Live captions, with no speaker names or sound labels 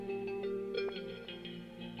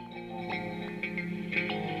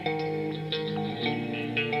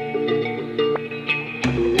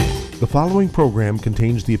following program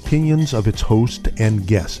contains the opinions of its host and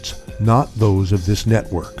guests, not those of this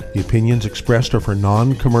network. The opinions expressed are for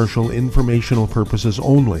non-commercial informational purposes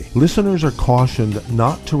only. Listeners are cautioned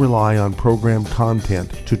not to rely on program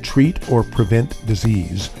content to treat or prevent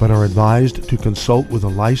disease, but are advised to consult with a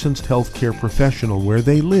licensed healthcare professional where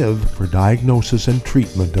they live for diagnosis and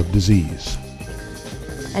treatment of disease.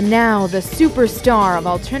 And now, the superstar of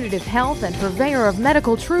alternative health and purveyor of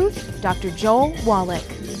medical truth, Dr. Joel Wallach.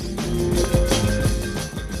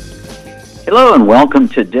 Hello and welcome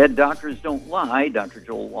to Dead Doctors Don't Lie. Dr.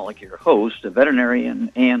 Joel Wallach, your host, a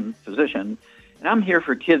veterinarian and physician. And I'm here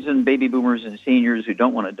for kids and baby boomers and seniors who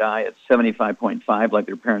don't want to die at 75.5 like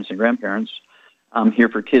their parents and grandparents. I'm here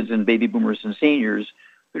for kids and baby boomers and seniors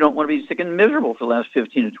who don't want to be sick and miserable for the last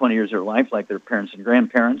 15 to 20 years of their life like their parents and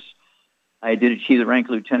grandparents. I did achieve the rank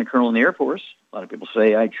of Lieutenant Colonel in the Air Force. A lot of people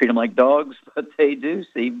say I treat them like dogs, but they do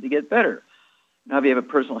seem to get better. Now, if you have a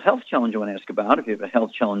personal health challenge you want to ask about, if you have a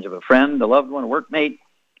health challenge of a friend, a loved one, a workmate,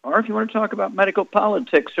 or if you want to talk about medical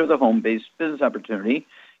politics or the home-based business opportunity,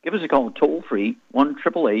 give us a call toll-free,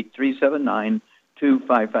 1-888-379-2552.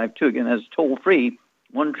 Again, that's toll-free,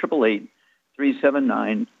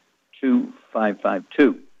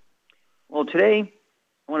 1-888-379-2552. Well, today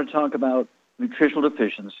I want to talk about nutritional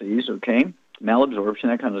deficiencies, okay, malabsorption,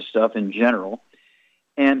 that kind of stuff in general.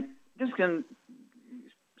 And this can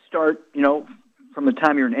start, from the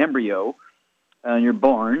time you're an embryo and you're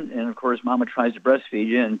born, and of course mama tries to breastfeed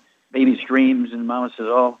you, and baby screams, and mama says,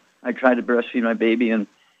 "Oh, I tried to breastfeed my baby, and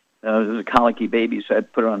it was a colicky baby, so I had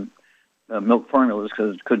to put her on milk formulas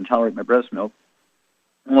because it couldn't tolerate my breast milk."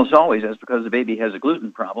 Almost always that's because the baby has a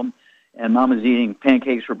gluten problem, and mama's eating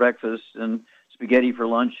pancakes for breakfast and spaghetti for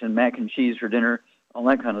lunch and mac and cheese for dinner, all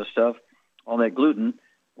that kind of stuff, all that gluten,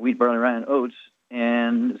 wheat, barley, rye, and oats,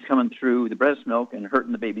 and it's coming through the breast milk and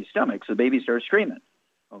hurting the baby's stomach. So the baby starts screaming,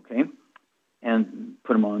 okay? And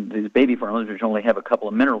put them on these baby formulas, which only have a couple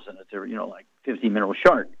of minerals in it. They're, like 50 mineral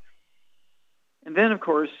short. And then, of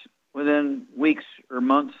course, within weeks or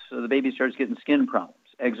months, the baby starts getting skin problems,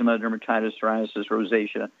 eczema, dermatitis, psoriasis,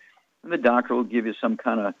 rosacea. And the doctor will give you some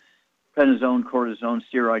kind of prednisone, cortisone,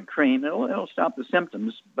 steroid cream. It'll stop the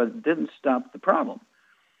symptoms, but it didn't stop the problem.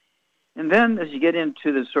 And then as you get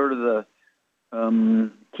into the sort of the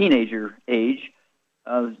teenager age,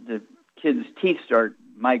 the kids' teeth start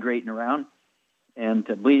migrating around, and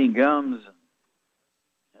bleeding gums,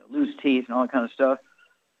 loose teeth, and all that kind of stuff.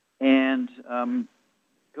 And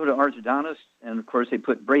go to orthodontist, and of course they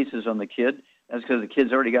put braces on the kid. That's because the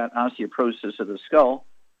kid's already got osteoporosis of the skull,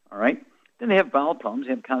 all right? Then they have bowel problems.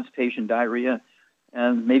 They have constipation, diarrhea,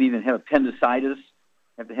 and maybe even have appendicitis,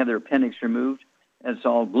 have to have their appendix removed. That's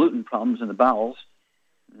all gluten problems in the bowels.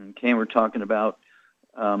 Okay, we're talking about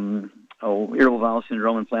irritable bowel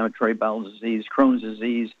syndrome, inflammatory bowel disease, Crohn's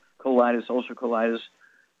disease, colitis, ulcerative colitis,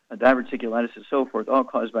 diverticulitis, and so forth, all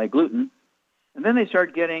caused by gluten. And then they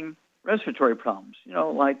start getting respiratory problems,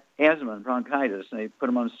 like asthma and bronchitis, and they put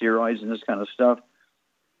them on steroids and this kind of stuff.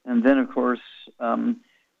 And then, of course,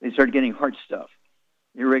 they start getting heart stuff,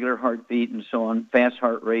 irregular heartbeat and so on, fast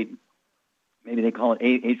heart rate. Maybe they call it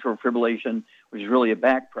atrial fibrillation, which is really a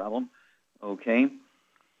back problem, okay?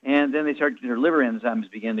 And then their liver enzymes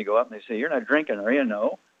begin to go up, and they say, "You're not drinking, are you?"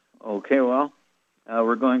 "No." "Okay, well,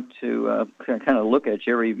 we're going to kind of look at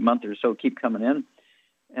you every month or so, keep coming in."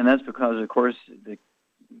 And that's because, of course, the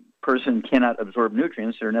person cannot absorb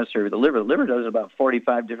nutrients that are necessary for the liver. The liver does about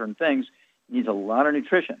 45 different things. It needs a lot of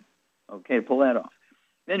nutrition, okay, to pull that off.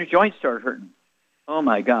 Then your joints start hurting. "Oh,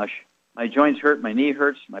 my gosh, my joints hurt, my knee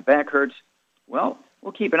hurts, my back hurts." Well,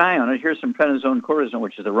 we'll keep an eye on it. Here's some prednisone, cortisone,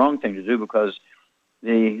 which is the wrong thing to do because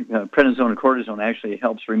the prednisone and cortisone actually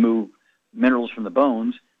helps remove minerals from the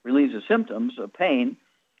bones, relieves the symptoms of pain,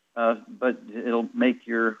 but it'll make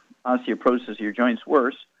your osteoporosis of your joints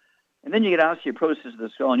worse. And then you get osteoporosis of the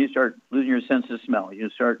skull, and you start losing your sense of smell. You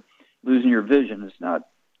start losing your vision. It's not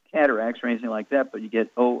cataracts or anything like that, but you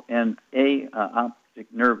get ONA,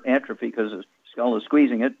 optic nerve atrophy, because the skull is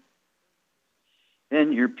squeezing it.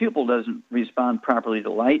 Then your pupil doesn't respond properly to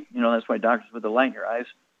light. That's why doctors put the light in your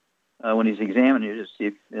eyes when he's examining you to see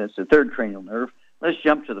if it's the third cranial nerve. Let's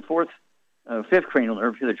jump to the fifth cranial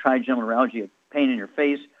nerve, to the trigeminal neuralgia, pain in your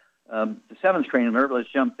face. The seventh cranial nerve, let's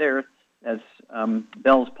jump there. That's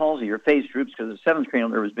Bell's palsy. Your face droops because the seventh cranial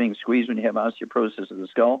nerve is being squeezed when you have osteoporosis of the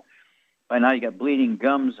skull. By now you got bleeding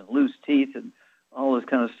gums and loose teeth and all this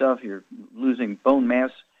kind of stuff. You're losing bone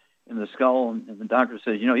mass in the skull, and the doctor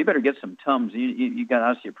says, you better get some Tums. You got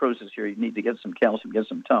osteoporosis here. You need to get some calcium, get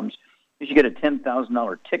some Tums. You should get a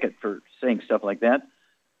 $10,000 ticket for saying stuff like that,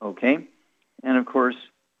 okay? And, of course,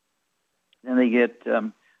 then they get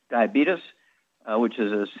diabetes, which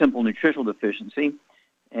is a simple nutritional deficiency.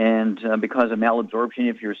 And because of malabsorption,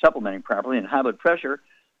 if you're supplementing properly, and high blood pressure,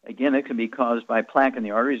 again, it can be caused by plaque in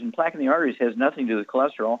the arteries. And plaque in the arteries has nothing to do with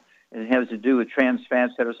cholesterol. It has to do with trans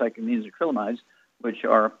fats, heterocyclamines, acrylamines, which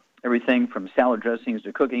are everything from salad dressings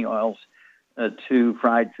to cooking oils to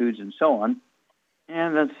fried foods and so on.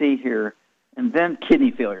 And let's see here. And then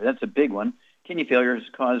kidney failure. That's a big one. Kidney failure is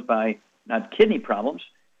caused by not kidney problems,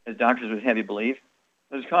 as doctors would have you believe.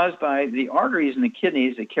 It's caused by the arteries in the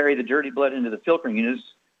kidneys that carry the dirty blood into the filtering units,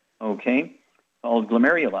 called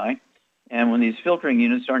glomeruli. And when these filtering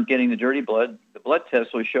units aren't getting the dirty blood, the blood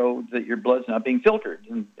tests will show that your blood's not being filtered.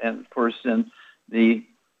 And of course, then the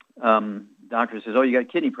doctor says, you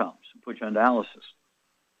got kidney problems, put you on dialysis.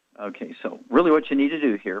 Okay, so really what you need to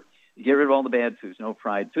do here, you get rid of all the bad foods, no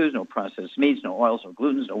fried foods, no processed meats, no oils, no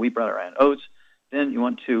glutens, no wheat, bran, and oats. Then you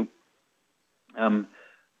want to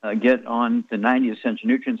get on the 90 essential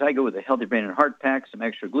nutrients. I go with a Healthy Brain and Heart Pack, some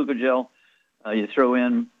extra glucogel. You throw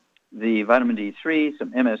in the vitamin D3,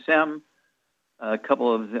 some MSM, a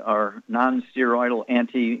couple of our non-steroidal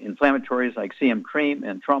anti-inflammatories like CM Cream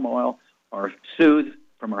and Trauma Oil, or Soothe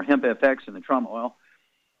from our Hemp FX and the Trauma Oil,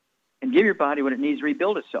 and give your body what it needs to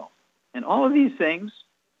rebuild itself. And all of these things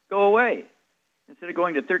go away. Instead of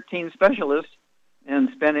going to 13 specialists and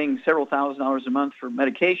spending several $1,000s a month for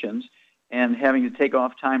medications and having to take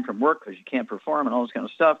off time from work because you can't perform and all this kind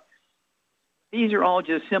of stuff, these are all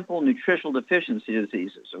just simple nutritional deficiency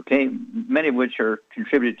diseases, okay, many of which are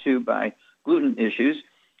contributed to by gluten issues.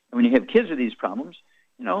 And when you have kids with these problems,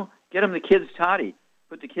 get them the kids' toddy.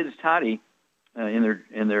 Put the kids' toddy in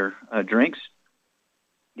their drinks.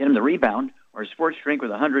 Get them the Rebound, or a sports drink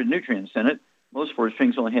with 100 nutrients in it. Most sports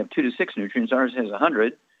drinks only have 2 to 6 nutrients. Ours has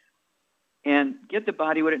 100. And get the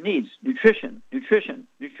body what it needs. Nutrition.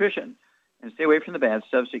 And stay away from the bad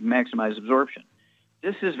stuff so you can maximize absorption.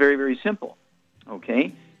 This is very, very simple.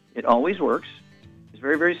 Okay? It always works. It's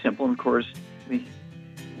very, very simple. And, of course,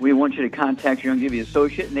 we want you to contact your Youngevity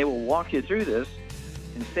associate, and they will walk you through this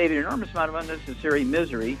and save an enormous amount of unnecessary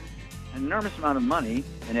misery, an enormous amount of money,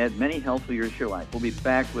 and add many healthful years to your life. We'll be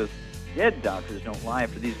back with Dead Doctors Don't Lie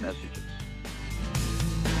after these messages.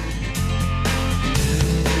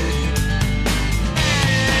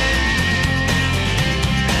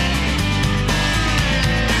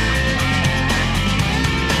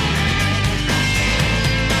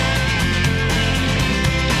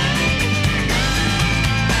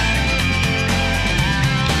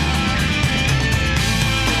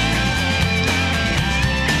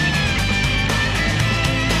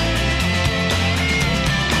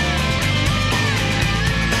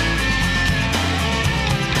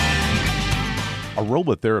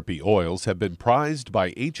 Aromatherapy oils have been prized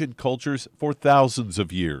by ancient cultures for thousands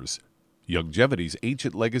of years. Youngevity's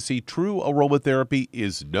ancient legacy, True Aromatherapy,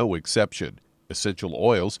 is no exception. Essential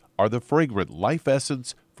oils are the fragrant life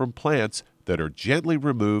essence from plants that are gently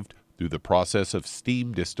removed through the process of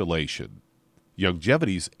steam distillation.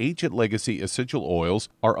 Youngevity's ancient legacy essential oils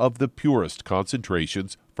are of the purest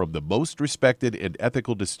concentrations from the most respected and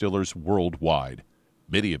ethical distillers worldwide.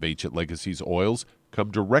 Many of Ancient Legacy's oils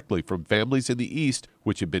come directly from families in the East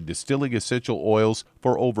which have been distilling essential oils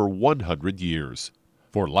for over 100 years.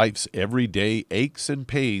 For life's everyday aches and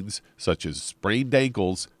pains, such as sprained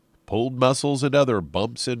ankles, pulled muscles, and other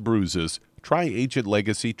bumps and bruises, try Ancient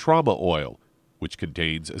Legacy Trauma Oil, which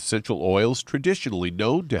contains essential oils traditionally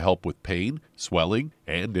known to help with pain, swelling,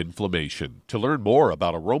 and inflammation. To learn more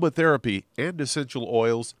about aromatherapy and essential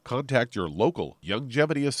oils, contact your local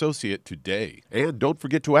Youngevity associate today. And don't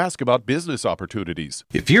forget to ask about business opportunities.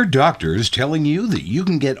 If your doctor is telling you that you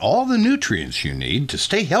can get all the nutrients you need to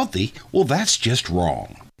stay healthy, well, that's just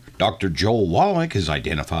wrong. Dr. Joel Wallach has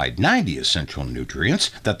identified 90 essential nutrients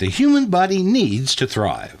that the human body needs to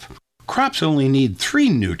thrive. Crops only need 3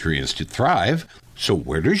 nutrients to thrive, so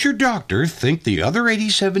where does your doctor think the other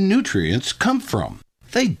 87 nutrients come from?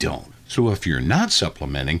 They don't. So if you're not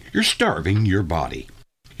supplementing, you're starving your body.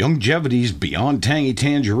 Youngevity's Beyond Tangy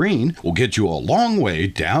Tangerine will get you a long way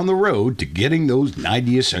down the road to getting those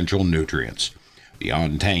 90 essential nutrients.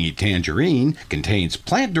 Beyond Tangy Tangerine contains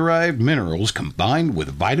plant-derived minerals combined with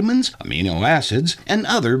vitamins, amino acids, and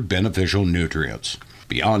other beneficial nutrients.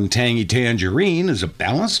 Beyond Tangy Tangerine is a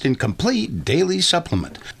balanced and complete daily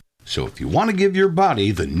supplement. So if you want to give your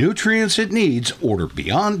body the nutrients it needs, order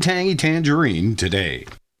Beyond Tangy Tangerine today.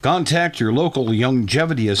 Contact your local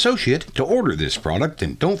Youngevity associate to order this product,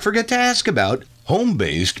 and don't forget to ask about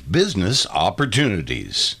home-based business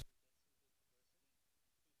opportunities.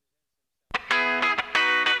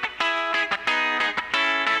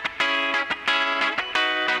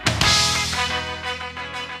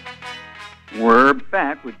 We're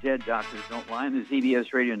back back with Dead Doctors Don't Lie on the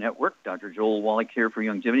ZBS Radio Network. Dr. Joel Wallach here for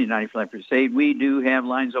Youngevity 90 for Life Crusade. We do have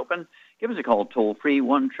lines open. Give us a call toll-free,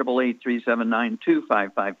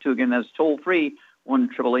 1-888-379-2552. Again, that's toll-free,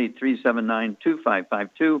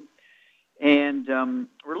 1-888-379-2552. And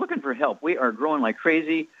we're looking for help. We are growing like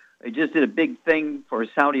crazy. I just did a big thing for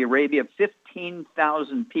Saudi Arabia,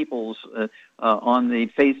 15,000 people on the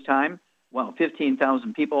FaceTime. Wow,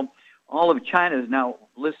 15,000 people. All of China is now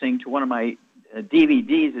listening to one of my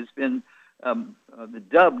DVDs. It's been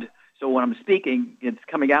dubbed, so when I'm speaking, it's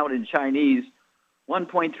coming out in Chinese.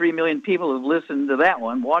 1.3 million people have listened to that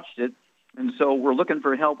one, watched it, and so we're looking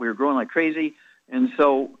for help. We're growing like crazy, and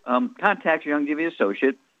so contact your Youngevity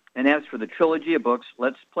associate and ask for the trilogy of books,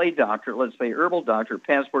 Let's Play Doctor, Let's Play Herbal Doctor,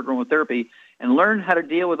 Passport Aromatherapy, and learn how to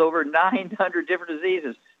deal with over 900 different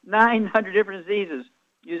diseases. 900 different diseases,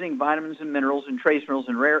 using vitamins and minerals and trace minerals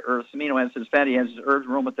and rare earths, amino acids, fatty acids, herbs,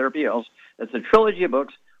 aromatherapy oils. That's a trilogy of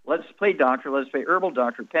books. Let's Play Doctor, Let's Play Herbal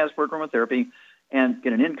Doctor, Passport Aromatherapy, and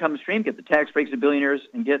get an income stream, get the tax breaks of billionaires,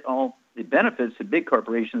 and get all the benefits that big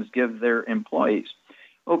corporations give their employees.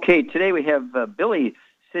 Okay, today we have Billy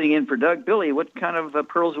sitting in for Doug. Billy, what kind of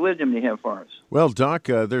pearls of wisdom do you have for us? Well, Doc,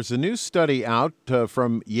 there's a new study out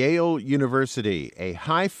from Yale University. A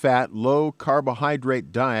high-fat,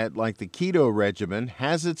 low-carbohydrate diet like the keto regimen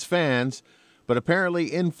has its fans, but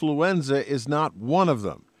apparently influenza is not one of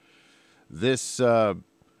them. This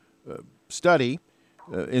study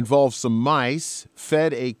involves some mice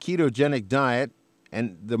fed a ketogenic diet,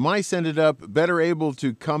 and the mice ended up better able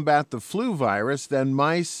to combat the flu virus than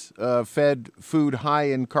mice fed food high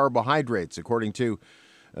in carbohydrates, according to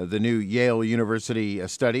the new Yale University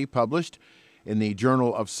study published in the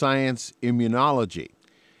Journal of Science Immunology.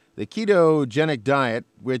 The ketogenic diet,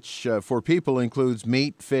 which for people includes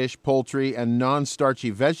meat, fish, poultry, and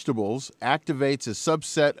non-starchy vegetables, activates a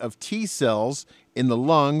subset of T cells in the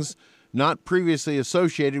lungs not previously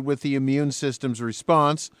associated with the immune system's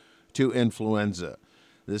response to influenza.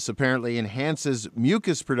 This apparently enhances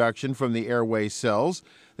mucus production from the airway cells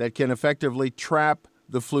that can effectively trap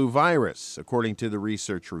the flu virus, according to the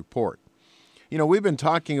research report. You know, we've been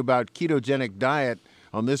talking about ketogenic diet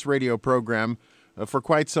on this radio program for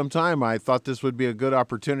quite some time. I thought this would be a good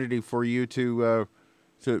opportunity for you to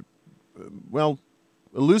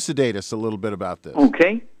elucidate us a little bit about this.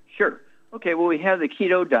 Okay, sure. Okay, well, we have the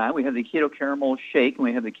keto diet, we have the keto caramel shake, and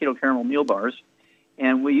we have the keto caramel meal bars.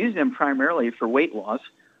 And we use them primarily for weight loss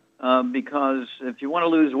because if you want to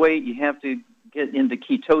lose weight, you have to get into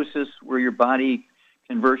ketosis where your body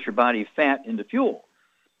converts your body fat into fuel.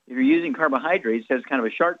 If you're using carbohydrates, that's kind of a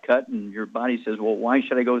shortcut, and your body says, well, why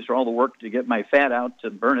should I go through all the work to get my fat out to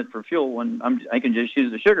burn it for fuel when I can just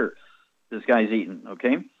use the sugar this guy's eating,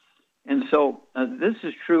 okay? And so this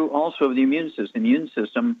is true also of the immune system. The immune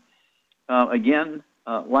system, again,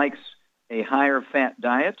 likes a higher fat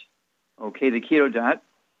diet, okay, the keto diet.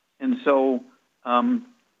 And so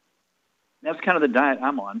that's kind of the diet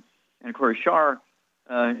I'm on. And, of course, Shar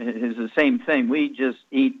is the same thing. We just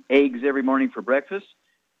eat eggs every morning for breakfast.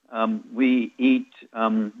 We eat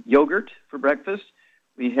yogurt for breakfast.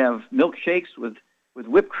 We have milkshakes with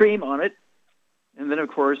whipped cream on it. And then, of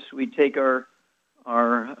course, we take our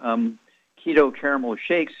keto caramel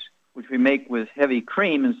shakes, which we make with heavy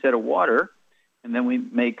cream instead of water. And then we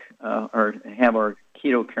make have our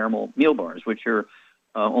keto caramel meal bars, which are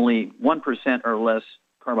only 1% or less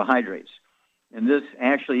carbohydrates. And this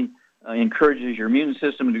actually encourages your immune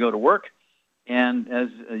system to go to work. And as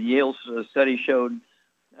Yale's study showed,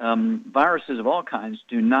 viruses of all kinds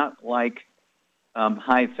do not like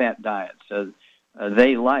high-fat diets.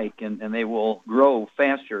 They like and they will grow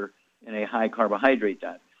faster in a high-carbohydrate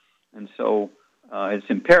diet. And so it's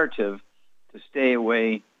imperative to stay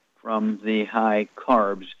away from the high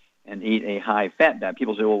carbs and eat a high-fat diet.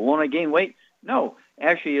 People say, well, won't I gain weight? No.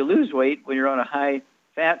 Actually, you lose weight when you're on a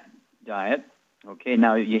high-fat diet. Okay,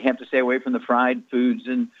 now you have to stay away from the fried foods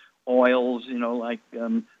and oils, like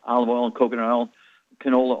olive oil, coconut oil,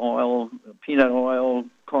 canola oil, peanut oil,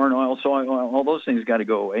 corn oil, soy oil, all those things got to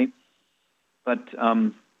go away. But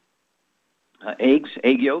egg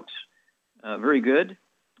yolks, very good.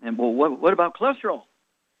 And, well, what about cholesterol?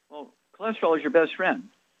 Well, cholesterol is your best friend.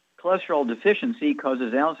 Cholesterol deficiency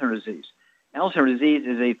causes Alzheimer's disease. Alzheimer's disease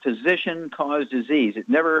is a physician-caused disease. It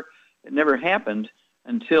never happened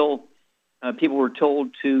until people were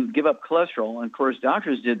told to give up cholesterol. And, of course,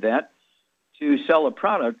 doctors did that to sell a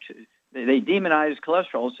product. They demonized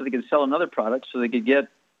cholesterol so they could sell another product so they could get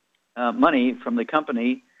money from the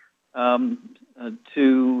company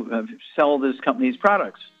to sell this company's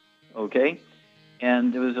products, okay?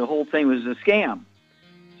 And the whole thing was a scam.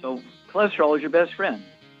 So cholesterol is your best friend.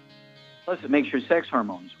 Plus, it makes your sex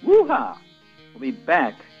hormones. Woo-ha! We'll be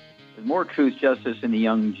back with more truth, justice, in the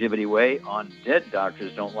Youngevity way on Dead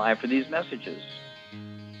Doctors Don't Lie for these messages.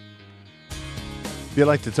 If you'd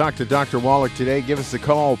like to talk to Dr. Wallach today, give us a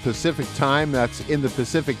call Pacific time. That's in the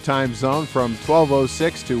Pacific time zone from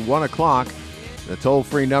 12:06 to 1 o'clock. The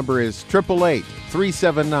toll-free number is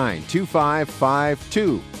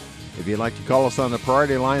 888-379-2552. If you'd like to call us on the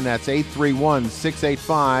priority line, that's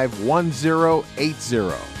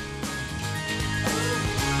 831-685-1080.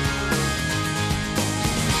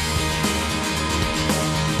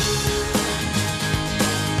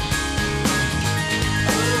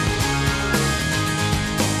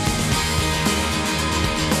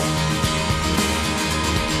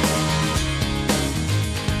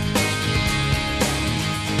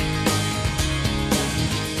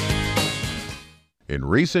 In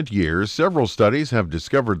recent years, several studies have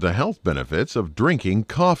discovered the health benefits of drinking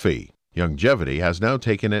coffee. Youngevity has now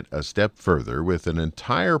taken it a step further with an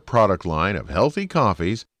entire product line of healthy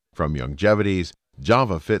coffees from Youngevity's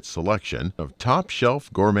JavaFit selection of top-shelf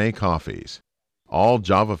gourmet coffees. All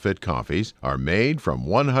JavaFit coffees are made from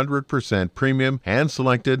 100% premium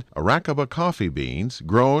hand-selected Arabica coffee beans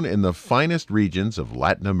grown in the finest regions of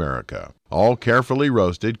Latin America, all carefully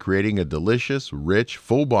roasted, creating a delicious, rich,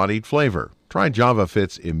 full-bodied flavor. Try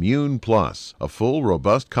JavaFit's Immune Plus, a full,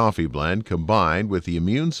 robust coffee blend combined with the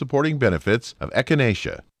immune-supporting benefits of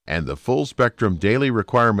echinacea and the full-spectrum daily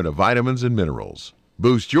requirement of vitamins and minerals.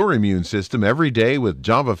 Boost your immune system every day with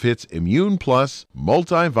JavaFit's Immune Plus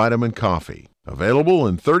multivitamin coffee. Available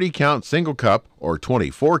in 30-count single cup or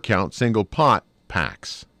 24-count single pot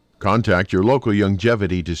packs. Contact your local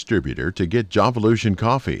Youngevity distributor to get Javalution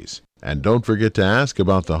coffees. And don't forget to ask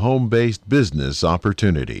about the home-based business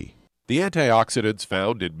opportunity. The antioxidants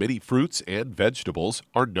found in many fruits and vegetables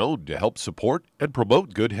are known to help support and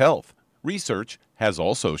promote good health. Research has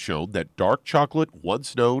also shown that dark chocolate,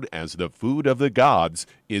 once known as the food of the gods,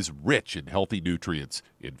 is rich in healthy nutrients.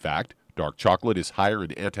 In fact, dark chocolate is higher in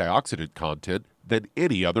antioxidant content than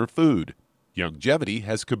any other food. Youngevity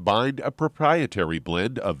has combined a proprietary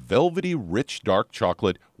blend of velvety rich dark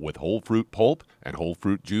chocolate with whole fruit pulp and whole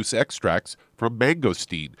fruit juice extracts from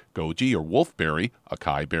mangosteen, goji or wolfberry,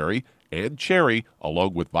 acai berry, and cherry,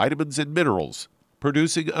 along with vitamins and minerals,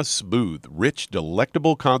 producing a smooth, rich,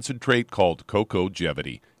 delectable concentrate called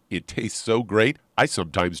Cocogevity. It tastes so great, I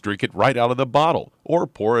sometimes drink it right out of the bottle or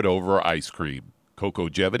pour it over ice cream.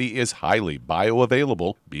 Cocogevity is highly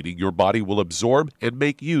bioavailable, meaning your body will absorb and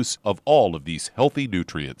make use of all of these healthy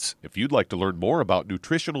nutrients. If you'd like to learn more about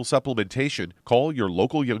nutritional supplementation, call your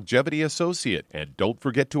local Youngevity associate, and don't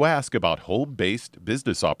forget to ask about home-based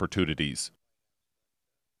business opportunities.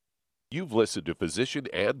 You've listened to physician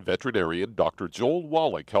and veterinarian Dr. Joel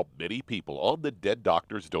Wallach help many people on the Dead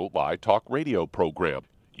Doctors Don't Lie talk radio program.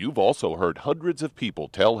 You've also heard hundreds of people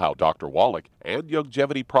tell how Dr. Wallach and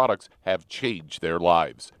Youngevity products have changed their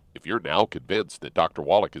lives. If you're now convinced that Dr.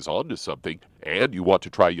 Wallach is onto something and you want to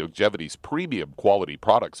try Youngevity's premium quality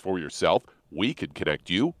products for yourself, we can connect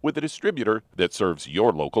you with a distributor that serves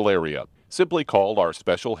your local area. Simply call our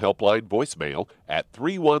special helpline voicemail at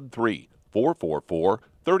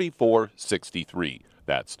 313-444-3463.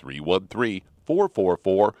 That's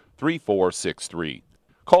 313-444-3463.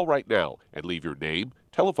 Call right now and leave your name,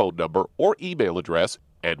 telephone number, or email address,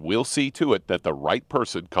 and we'll see to it that the right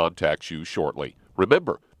person contacts you shortly.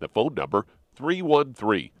 Remember, the phone number,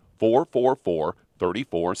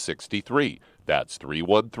 313-444-3463. That's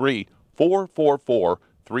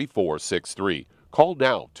 313-444-3463. Call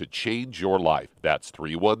now to change your life. That's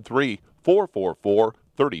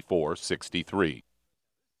 313-444-3463.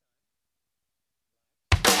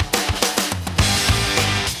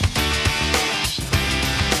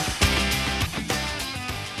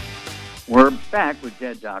 We're back with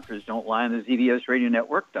Dead Doctors Don't Lie on the ZBS Radio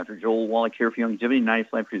Network. Dr. Joel Wallach here for Youngevity 90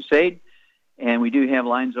 Life Crusade. And we do have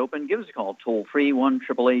lines open. Give us a call, toll-free,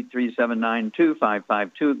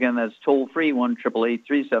 1-888-379-2552. Again, that's toll-free,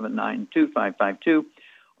 1-888-379-2552.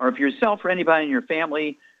 Or if yourself or anybody in your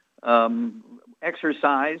family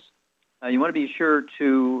exercise, you want to be sure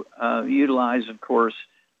to utilize, of course,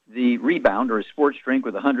 the Rebound, or a sports drink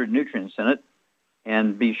with 100 nutrients in it.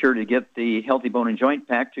 And be sure to get the Healthy Bone and Joint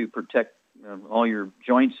Pack to protect all your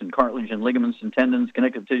joints and cartilage and ligaments and tendons,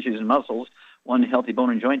 connective tissues and muscles. One Healthy Bone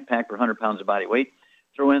and Joint Pack per 100 pounds of body weight.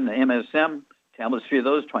 Throw in the MSM tablets, 3 of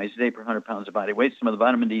those twice a day per 100 pounds of body weight. Some of the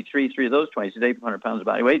vitamin D3, 3 of those twice a day per 100 pounds of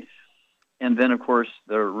body weight. And then, of course,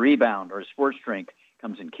 the Rebound, or sports drink,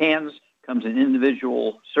 comes in cans, comes in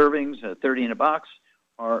individual servings, 30 in a box,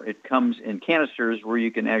 or it comes in canisters where you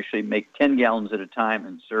can actually make 10 gallons at a time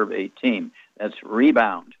and serve a team. That's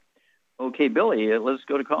Rebound. Okay, Billy, let's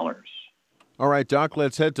go to callers. All right, Doc,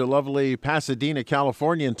 let's head to lovely Pasadena,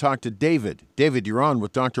 California, and talk to David. David, you're on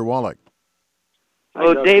with Dr. Wallach.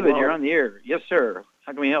 Hello, David, you're on the air. Yes, sir.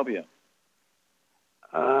 How can we help you?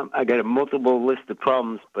 I got a multiple list of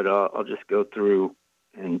problems, but I'll just go through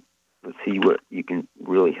and let's see what you can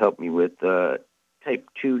really help me with. Type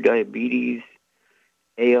 2 diabetes,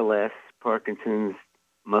 ALS, Parkinson's,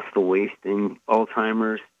 muscle wasting,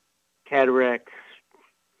 Alzheimer's, cataracts.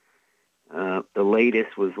 The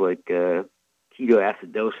latest was like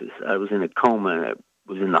ketoacidosis. I was in a coma and I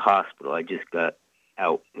was in the hospital. I just got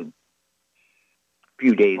out a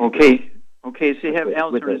few days ago. Okay, so you have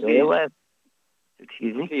Alzheimer's disease. ALS.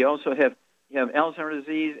 Excuse me? Okay, you also have Alzheimer's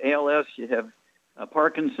disease, ALS, you have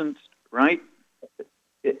Parkinson's, right?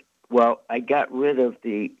 Well, I got rid of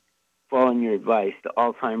following your advice, the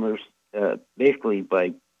Alzheimer's, basically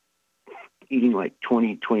by eating like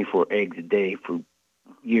 24 eggs a day for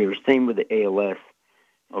years. Same with the ALS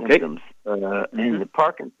symptoms. And the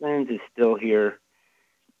Parkinson's is still here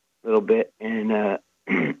a little bit. And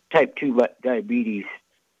type 2 diabetes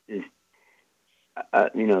is,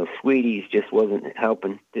 sweeties just wasn't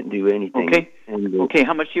helping, didn't do anything. Okay. And, okay,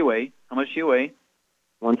 how much do you weigh?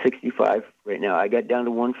 165 right now. I got down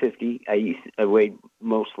to 150. I weighed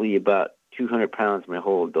mostly about 200 pounds my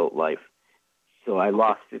whole adult life. So I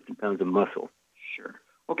lost 50 pounds of muscle. Sure.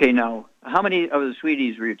 Okay, now, how many of the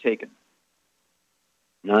sweeties were you taking?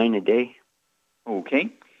 9 a day.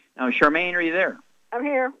 Okay. Now, Charmaine, are you there? I'm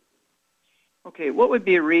here. Okay, what would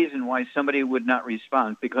be a reason why somebody would not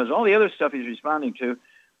respond? Because all the other stuff he's responding to,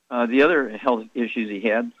 the other health issues he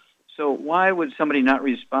had, so why would somebody not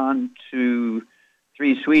respond to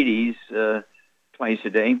 3 sweeties twice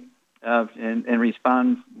a day and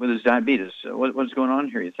respond with his diabetes? What's going on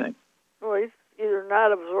here, you think? Well, he's either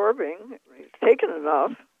not absorbing, he's taken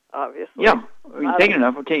enough, obviously. Yeah, he's taken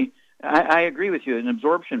enough. Okay, I agree with you, an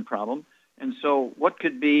absorption problem. And so what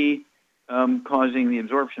could be causing the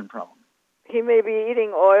absorption problem? He may be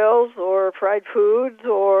eating oils or fried foods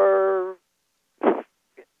or,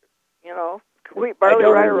 wheat, barley,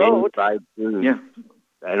 rye, or oats. Fried food. Yeah.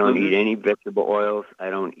 I don't eat any vegetable oils. I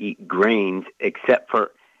don't eat grains, except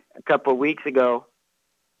for a couple of weeks ago,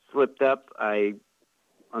 slipped up. On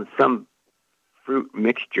some fruit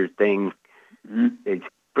mixture thing, they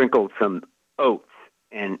sprinkled some oats,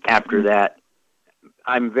 and after that,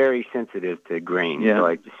 I'm very sensitive to grains, so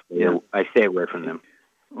I stay away from them.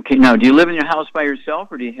 Okay, now, do you live in your house by yourself,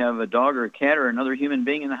 or do you have a dog or a cat or another human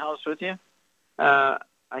being in the house with you? I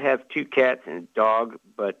have 2 cats and a dog,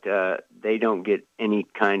 but they don't get any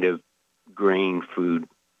kind of grain food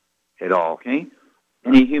at all. Okay.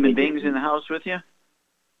 Any human beings in the house with you?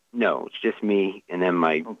 No, it's just me, and then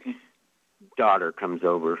my daughter comes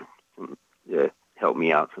over to help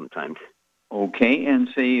me out sometimes. Okay, and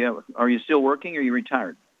say, are you still working, or are you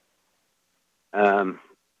retired? Kind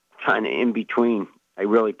of in between. I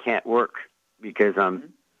really can't work because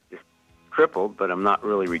I'm just crippled, but I'm not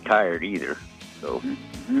really retired either. So.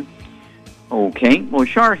 Okay. Well,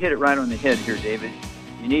 Shar hit it right on the head here, David.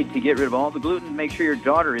 You need to get rid of all the gluten. Make sure your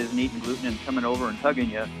daughter isn't eating gluten and coming over and hugging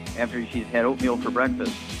you after she's had oatmeal for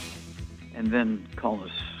breakfast. And then call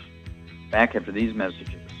us back after these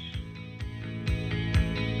messages.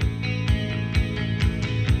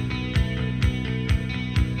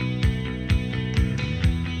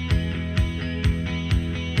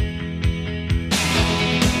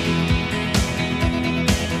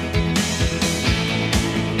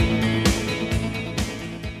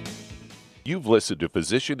 You've listened to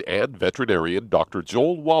physician and veterinarian Dr.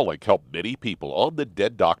 Joel Wallach help many people on the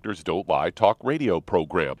Dead Doctors Don't Lie talk radio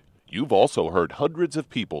program. You've also heard hundreds of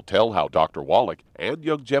people tell how Dr. Wallach and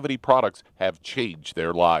Youngevity products have changed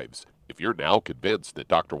their lives. If you're now convinced that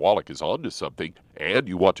Dr. Wallach is onto something and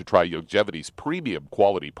you want to try Youngevity's premium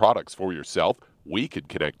quality products for yourself, we can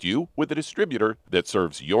connect you with a distributor that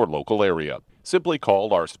serves your local area. Simply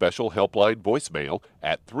call our special helpline voicemail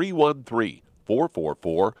at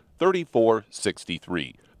 313-444-3463.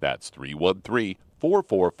 That's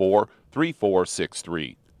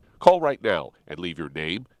 313-444-3463. Call right now and leave your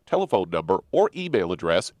name, telephone number, or email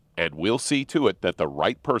address, and we'll see to it that the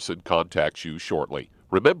right person contacts you shortly.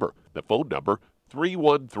 Remember, the phone number,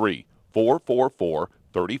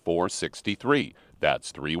 313-444-3463.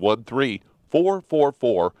 That's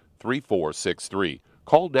 313-444-3463.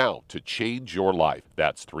 Call now to change your life.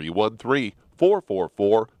 That's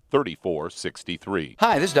 313-444-3463. 3463.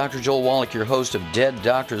 Hi, this is Dr. Joel Wallach, your host of Dead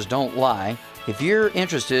Doctors Don't Lie. If you're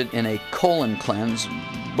interested in a colon cleanse,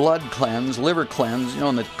 blood cleanse, liver cleanse,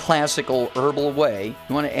 in the classical herbal way,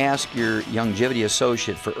 you want to ask your Youngevity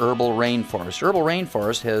associate for Herbal Rainforest. Herbal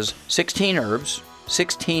Rainforest has 16 herbs,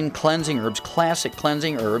 16 cleansing herbs, classic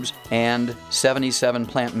cleansing herbs, and 77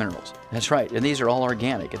 plant minerals. That's right, and these are all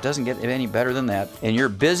organic. It doesn't get any better than that. In your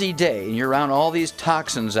busy day, and you're around all these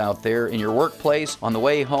toxins out there in your workplace, on the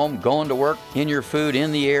way home, going to work, in your food,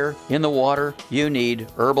 in the air, in the water, you need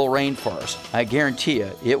Herbal Rainforest. I guarantee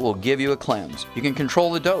you, it will give you a cleanse. You can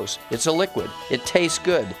control the dose. It's a liquid. It tastes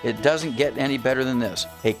good. It doesn't get any better than this.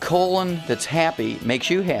 A colon that's happy makes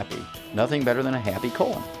you happy. Nothing better than a happy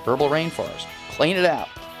colon. Herbal Rainforest. Clean it out.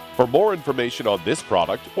 For more information on this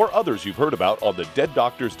product or others you've heard about on the Dead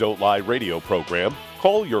Doctors Don't Lie radio program,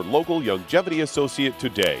 call your local Youngevity associate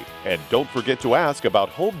today. And don't forget to ask about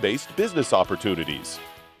home-based business opportunities.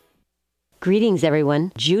 Greetings,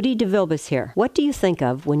 everyone. Judy DeVilbus here. What do you think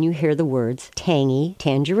of when you hear the words tangy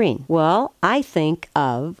tangerine? Well, I think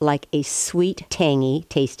of like a sweet, tangy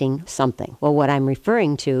tasting something. Well, what I'm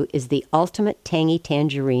referring to is the Ultimate Tangy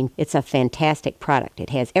Tangerine. It's a fantastic product. It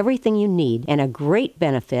has everything you need, and a great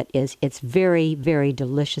benefit is it's very, very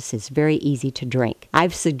delicious. It's very easy to drink.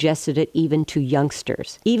 I've suggested it even to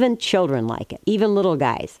youngsters. Even children like it. Even little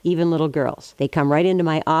guys. Even little girls. They come right into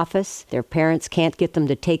my office. Their parents can't get them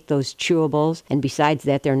to take those chewables, and besides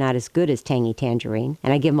that, they're not as good as Tangy Tangerine.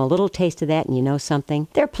 And I give them a little taste of that, and you know something?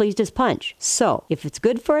 They're pleased as punch. So, if it's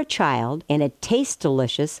good for a child and it tastes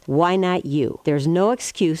delicious, why not you? There's no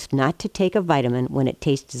excuse not to take a vitamin when it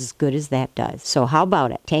tastes as good as that does. So how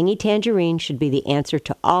about it? Tangy Tangerine should be the answer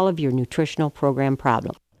to all of your nutritional program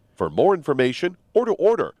problems. For more information or to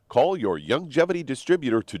order, call your Youngevity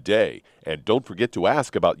distributor today. And don't forget to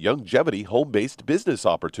ask about Youngevity home-based business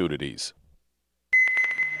opportunities.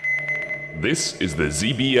 This is the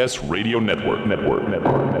ZBS Radio Network.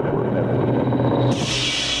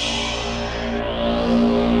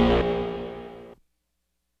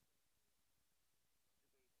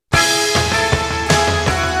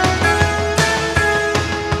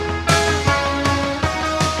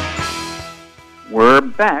 We're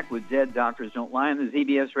back with Dead Doctors Don't Lie on the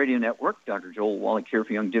ZBS Radio Network. Dr. Joel Wallach here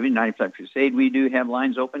for Youngevity 95 Crusade. We do have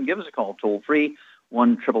lines open. Give us a call toll free.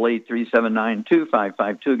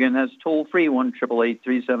 1-888-379-2552. Again, that's toll-free,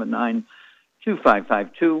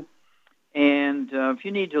 1-888-379-2552. And if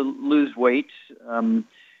you need to lose weight, you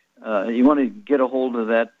want to get a hold of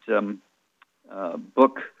that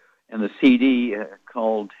book and the CD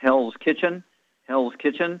called Hell's Kitchen.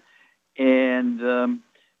 And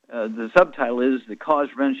the subtitle is The Cause,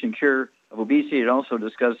 Prevention, and Cure of Obesity. It also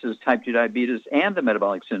discusses type 2 diabetes and the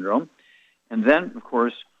metabolic syndrome. And then, of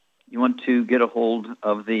course, you want to get a hold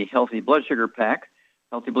of the Healthy Blood Sugar Pack.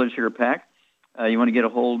 You want to get a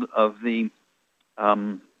hold of the,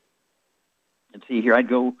 let's see here, I'd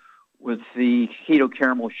go with the Keto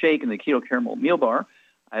Caramel Shake and the Keto Caramel Meal Bar.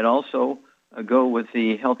 I'd also go with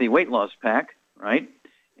the Healthy Weight Loss Pack, right?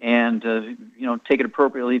 And, take it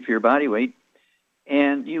appropriately for your body weight.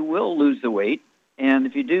 And you will lose the weight. And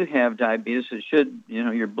if you do have diabetes, it should,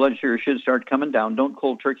 your blood sugar should start coming down. Don't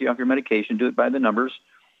cold turkey off your medication. Do it by the numbers.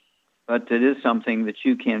 But it is something that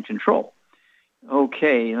you can control.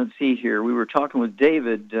 Okay, let's see here. We were talking with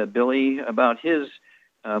David, Billy, about his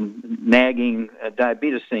nagging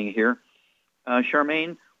diabetes thing here.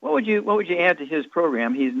 Charmaine, what would you add to his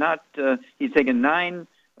program? He's taken 9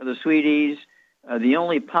 of the sweeties. The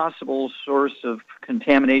only possible source of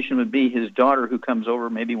contamination would be his daughter, who comes over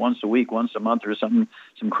maybe once a week, once a month or something,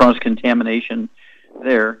 some cross-contamination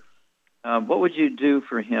there. What would you do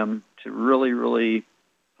for him to really, really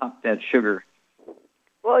pop that sugar?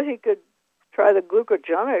 Well, he could try the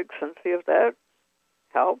glucogenics and see if that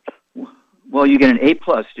helps. Well, you get an A+,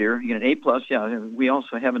 dear. You get an A+, yeah. We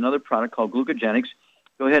also have another product called Glucogenics.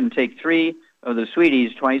 Go ahead and take 3 of the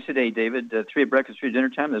sweeties twice a day, David. 3 at breakfast, 3 at dinner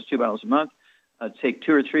time. That's 2 bottles a month. Take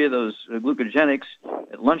 2 or 3 of those Glucogenics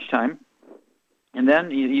at lunchtime. And then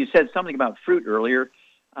you said something about fruit earlier.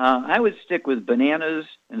 I would stick with bananas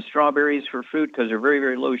and strawberries for fruit because they're very,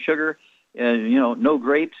 very low sugar. No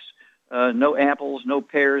grapes, no apples, no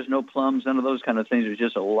pears, no plums, none of those kind of things. There's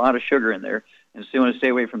just a lot of sugar in there. And so you want to stay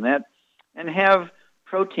away from that. And have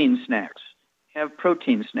protein snacks.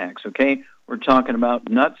 Okay? We're talking about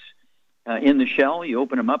nuts in the shell. You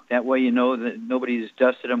open them up. That way you know that nobody's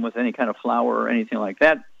dusted them with any kind of flour or anything like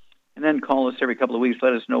that. And then call us every couple of weeks.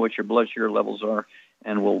 Let us know what your blood sugar levels are,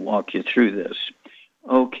 and we'll walk you through this.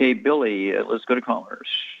 Okay, Billy, let's go to callers.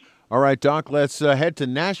 All right, Doc, let's head to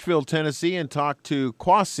Nashville, Tennessee, and talk to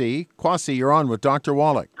Kwasi. Kwasi, you're on with Dr.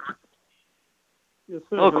 Wallach. Yes,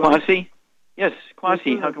 sir. Hello, Kwasi. Yes,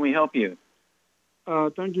 Kwasi, how can we help you?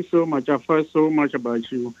 Thank you so much. I've heard so much about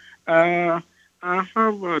you. I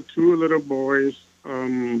have two little boys.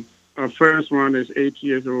 First one is 8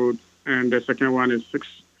 years old, and the second one is 6.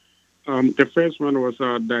 The first one was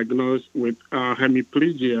diagnosed with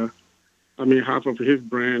hemiplegia. I mean, half of his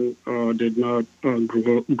brain did not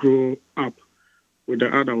grow up with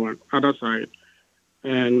the other side.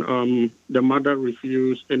 And the mother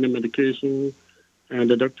refused any medication, and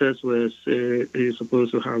the doctors were saying he's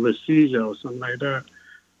supposed to have a seizure or something like that.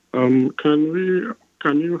 Can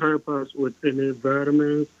you help us with any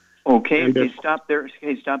vitamins? Okay, stop there.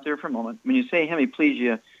 Okay, stop there for a moment. When you say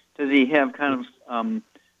hemiplegia, does he have kind of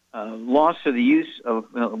loss of the use of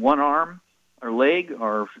one arm or leg,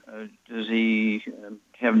 or does he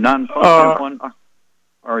have non-function of one,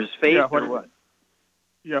 or his face, or what?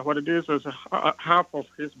 Yeah, what it is half of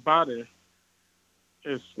his body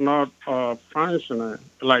is not functioning.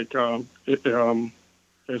 Like his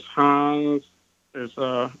hands is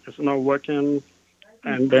not working,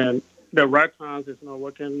 and then the right hand is not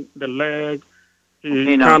working. The leg,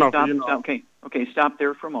 Okay, now stop. Okay, stop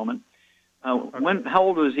there for a moment. How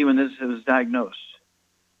old was he when this was diagnosed?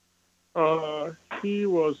 He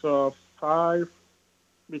was 5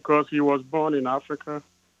 because he was born in Africa.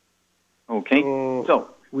 Okay,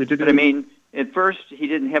 so we didn't. But I mean, at first he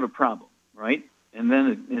didn't have a problem, right? And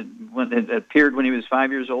then it appeared when he was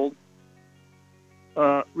 5 years old.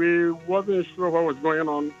 We wasn't sure what was going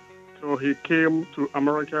on, so he came to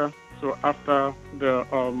America. So after the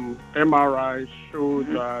MRI showed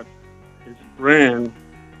that his brain,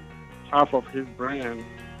 half of his brain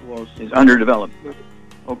is underdeveloped.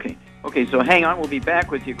 Okay, so hang on. We'll be back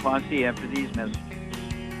with you, Kwasi, after these messages.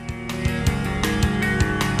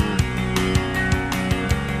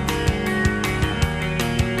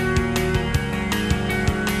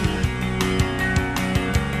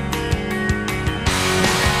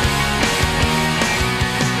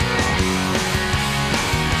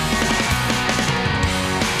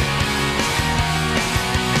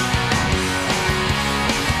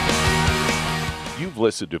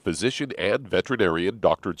 Listen to physician and veterinarian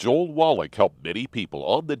Dr. Joel Wallach help many people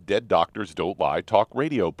on the Dead Doctors Don't Lie talk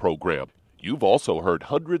radio program. You've also heard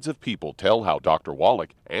hundreds of people tell how Dr.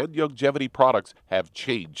 Wallach and Youngevity products have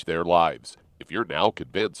changed their lives. If you're now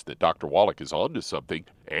convinced that Dr. Wallach is onto something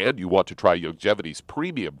and you want to try Youngevity's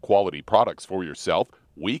premium quality products for yourself,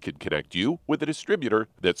 we can connect you with a distributor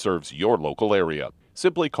that serves your local area.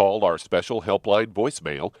 Simply call our special helpline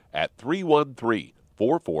voicemail at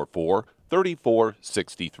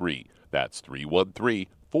 313-444-3463. That's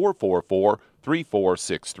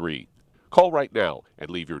 313-444-3463. Call right now and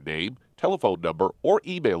leave your name, telephone number, or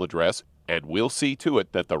email address, and we'll see to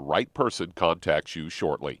it that the right person contacts you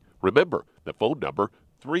shortly. Remember, the phone number,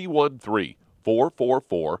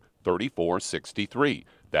 313-444-3463.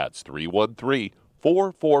 That's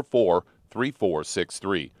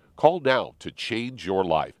 313-444-3463. Call now to change your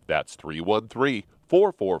life. That's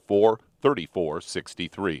 313-444-3463.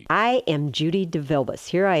 3463. I am Judy DeVilbus.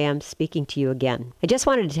 Here I am speaking to you again. I just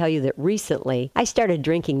wanted to tell you that recently I started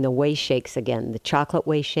drinking the Whey Shakes again, the chocolate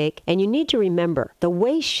Whey Shake. And you need to remember, the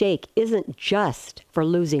Whey Shake isn't just for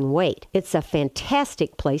losing weight. It's a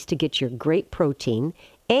fantastic place to get your great protein.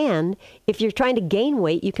 And if you're trying to gain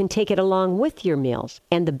weight, you can take it along with your meals.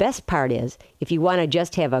 And the best part is, if you want to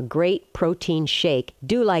just have a great protein shake,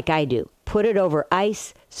 do like I do. Put it over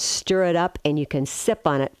ice, stir it up, and you can sip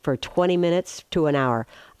on it for 20 minutes to an hour.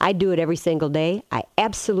 I do it every single day. I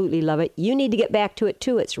absolutely love it. You need to get back to it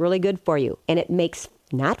too. It's really good for you. And it makes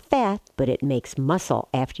not fat, but it makes muscle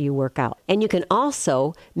after you work out. And you can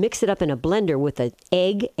also mix it up in a blender with an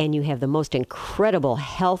egg, and you have the most incredible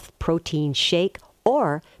health protein shake.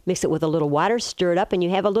 Or mix it with a little water, stir it up, and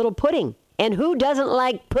you have a little pudding. And who doesn't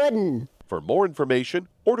like pudding? For more information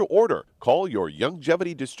or to order, call your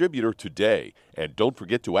Youngevity distributor today. And don't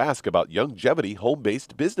forget to ask about Youngevity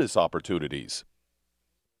home-based business opportunities.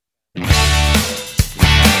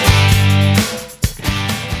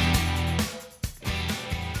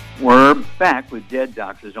 We're back with Dead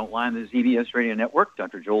Doctors Don't Lie on the ZBS Radio Network.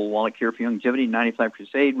 Dr. Joel Wallach here for Youngevity 95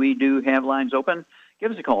 Crusade. We do have lines open.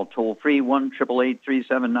 Give us a call, toll-free,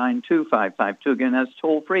 1-888-379-2552. Again, that's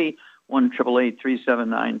toll-free,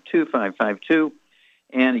 1-888-379-2552.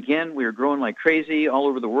 And again, we're growing like crazy all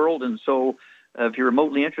over the world, and so if you're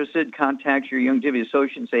remotely interested, contact your Youngevity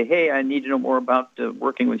associate and say, hey, I need to know more about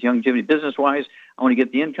working with Youngevity business-wise. I want to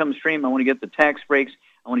get the income stream. I want to get the tax breaks.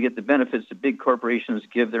 I want to get the benefits that big corporations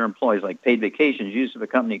give their employees, like paid vacations, use of a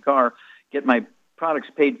company car, get my products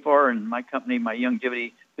paid for, and my company, my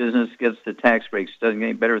Youngevity business, gets the tax breaks. Doesn't get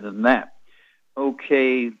any better than that.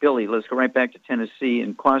 Okay, Billy, let's go right back to Tennessee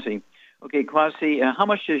and Quasi. Okay, Quasi, how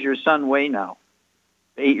much does your son weigh now?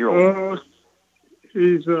 The 8-year-old.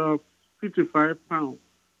 He's 55 pounds.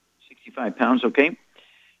 65 pounds, okay.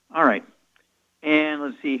 All right. And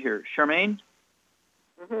let's see here. Charmaine?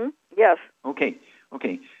 Mm-hmm. Yes. Okay.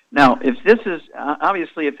 Now, if this is,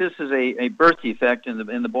 obviously, if this is a birth defect and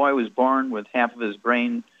the boy was born with half of his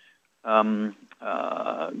brain not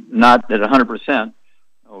at 100%,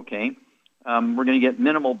 okay, we're going to get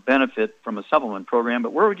minimal benefit from a supplement program.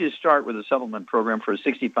 But where would you start with a supplement program for a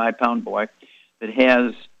 65-pound boy that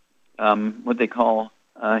has what they call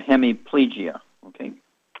hemiplegia, okay?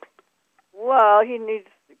 Well,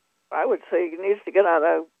 I would say he needs to get on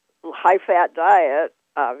a high-fat diet,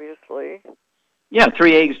 obviously. Yeah,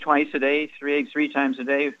 3 eggs twice a day, 3 eggs 3 times a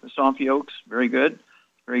day, soft yolks, very good.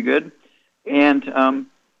 And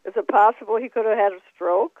is it possible he could have had a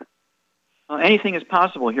stroke? Anything is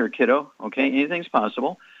possible here, kiddo, okay? Anything's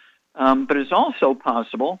possible. But it's also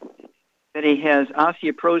possible that he has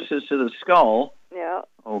osteoporosis of the skull, yeah,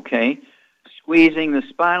 okay, squeezing the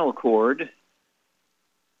spinal cord,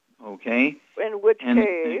 okay? In which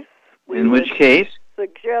case?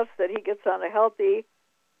 Suggest that he gets on a healthy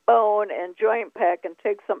bone and joint pack and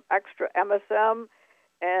take some extra MSM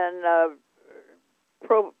and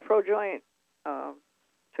pro joint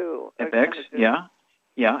too. FX,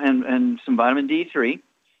 yeah, and some vitamin D3.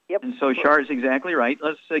 Yep. And so Char is exactly right.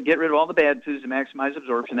 Let's get rid of all the bad foods to maximize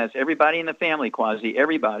absorption. That's everybody in the family, Quasi,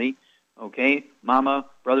 everybody. Okay, mama,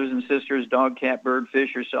 brothers and sisters, dog, cat, bird,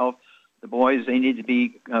 fish, yourself. The boys, they need to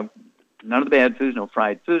be none of the bad foods, no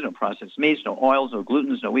fried foods, no processed meats, no oils, no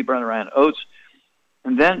glutens, no wheat, bran, rye, and oats.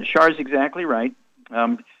 And then Char's exactly right.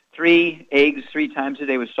 3 eggs 3 times a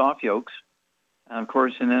day with soft yolks, of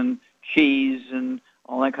course, and then cheese and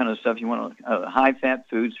all that kind of stuff. You want high-fat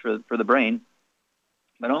foods for the brain.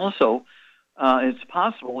 But also, it's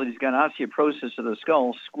possible that he's got osteoporosis of the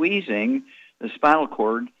skull squeezing the spinal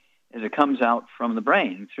cord as it comes out from the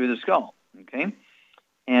brain through the skull, okay?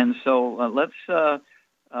 And so let's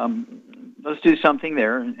do something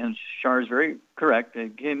there. And Char is very correct.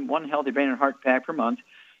 Give him 1 healthy brain and heart pack per month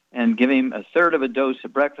and give him 1/3 of a dose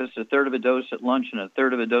at breakfast, 1/3 of a dose at lunch, and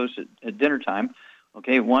 1/3 of a dose at dinner time.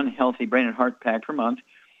 Okay, 1 healthy brain and heart pack per month.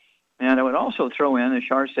 And I would also throw in, as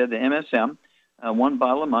Char said, the MSM, 1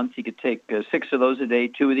 bottle a month. He could take 6 of those a day,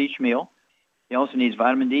 2 with each meal. He also needs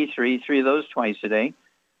vitamin D3, 3 of those twice a day,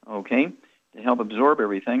 okay, to help absorb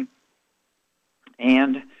everything.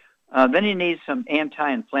 And then he needs some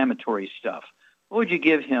anti-inflammatory stuff. What would you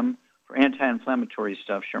give him for anti-inflammatory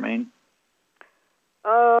stuff, Charmaine?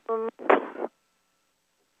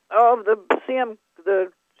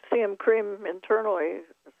 The CM cream internally,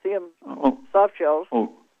 CM soft gels.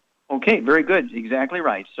 Oh, okay, very good, exactly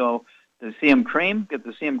right. So the CM cream, get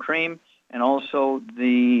the CM cream, and also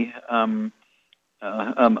the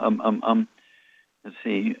let's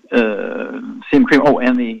see, CM cream. Oh,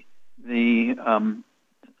 and the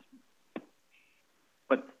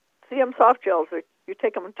what? CM soft gels. You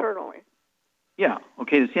take them internally. Yeah.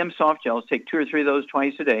 Okay. The CM soft gels. Take 2 or 3 of those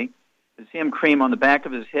twice a day. The CM cream on the back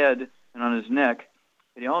of his head and on his neck.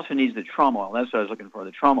 But he also needs the trauma oil. That's what I was looking for.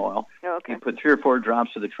 The trauma oil. Okay. You put 3 or 4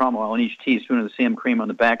 drops of the trauma oil in each teaspoon of the CM cream on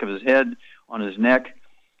the back of his head, on his neck,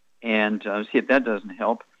 and see if that doesn't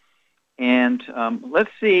help. And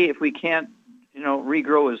let's see if we can't,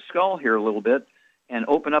 regrow his skull here a little bit and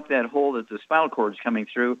open up that hole that the spinal cord is coming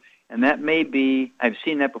through. And that may be, I've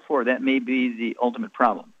seen that before, that may be the ultimate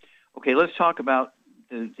problem. Okay, let's talk about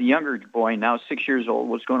the younger boy, now 6 years old.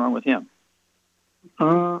 What's going on with him?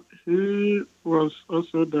 He was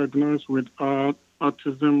also diagnosed with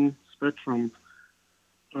autism spectrum.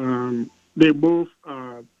 They both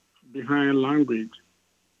are behind language.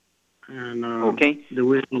 And okay. The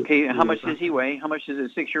way how much does he weigh? How much does a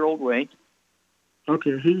 6-year-old weigh?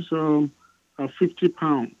 Okay, he's 50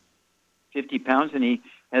 pounds. 50 pounds, and he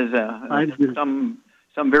has some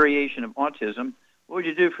variation of autism. What would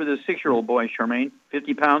you do for the 6-year-old boy, Charmaine?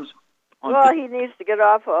 50 pounds? Well, he needs to get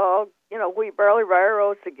off wheat, barley, rye,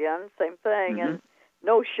 oats again. Same thing, Mm-hmm. and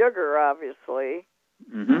no sugar, obviously.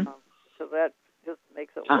 Mm-hmm. So that just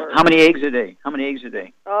makes it worse. How many eggs a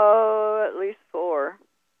day? Oh, at least 4.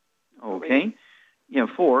 Okay.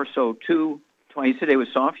 4. So 2 twice a day with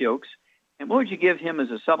soft yolks. And what would you give him as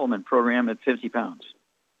a supplement program at 50 pounds?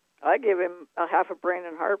 I give him a half a brain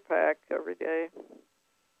and heart pack every day.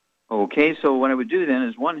 Okay, so what I would do then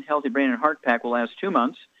is 1 healthy brain and heart pack will last 2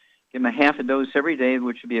 months. Give him a half a dose every day,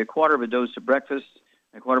 which would be 1/4 of a dose at breakfast,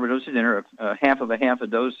 1/4 of a dose at dinner, half of a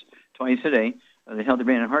dose twice a day of the healthy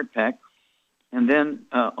brain and heart pack. And then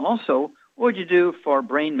also, What would you do for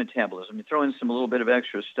brain metabolism? You throw in a little bit of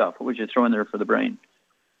extra stuff. What would you throw in there for the brain?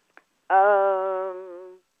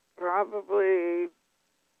 Probably.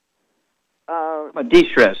 How about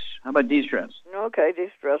de-stress? Okay,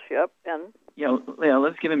 de-stress. Yep. And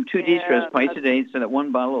let's give him 2 de-stress twice a day, so that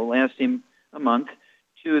 1 bottle will last him a month.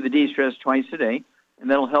 2 of the de-stress twice a day, and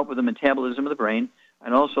that'll help with the metabolism of the brain.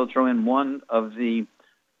 And also throw in 1 of the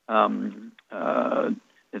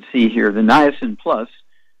let's see here, the niacin plus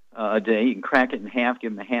a day. You can crack it in half,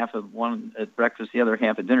 give him a half of one at breakfast, the other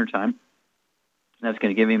half at dinner time. And that's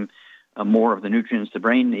going to give him more of the nutrients the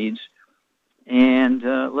brain needs. And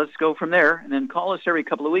let's go from there. And then call us every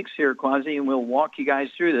couple of weeks here, Quasi, and we'll walk you guys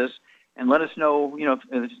through this. And let us know,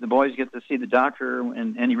 if the boys get to see the doctor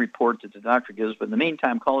and any report that the doctor gives. But in the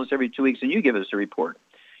meantime, call us every 2 weeks and you give us a report.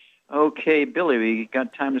 Okay, Billy, we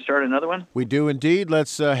got time to start another one? We do indeed.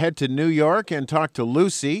 Let's head to New York and talk to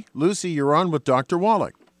Lucy. Lucy, you're on with Dr.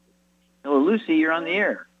 Wallach. Hello, Lucy, you're on the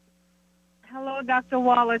air. Hello, Dr.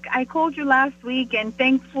 Wallach. I called you last week, and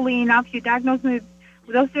thankfully enough, you diagnosed me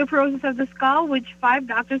with osteoporosis of the skull, which 5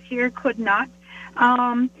 doctors here could not.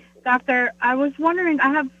 Doctor, I was wondering, I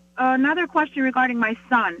have another question regarding my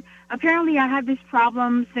son. Apparently, I had this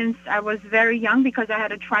problem since I was very young because I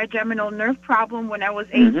had a trigeminal nerve problem when I was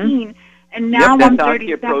 18, and now I'm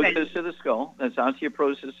 37. That's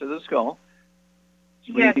osteoporosis of the skull.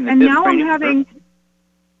 Yes, and now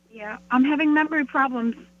I'm having memory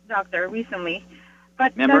problems, doctor, recently.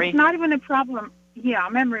 But that's not even a problem. Yeah,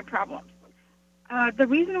 memory problems. The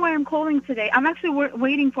reason why I'm calling today, I'm actually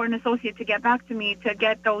waiting for an associate to get back to me to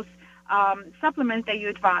get those supplements that you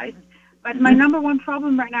advised. But my number one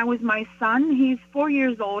problem right now is my son. He's 4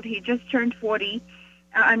 years old. He just turned 4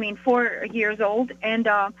 years old. And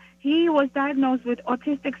he was diagnosed with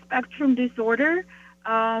autistic spectrum disorder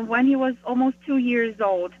when he was almost 2 years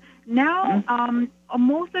old. Now,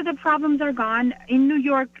 most of the problems are gone. In New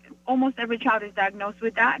York, almost every child is diagnosed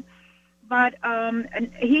with that. But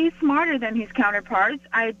and he's smarter than his counterparts.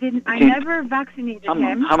 I never vaccinated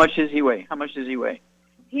him. How much does he weigh?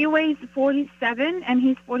 He weighs 47, and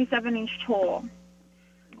he's 47-inch tall.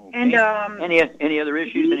 Okay. And any other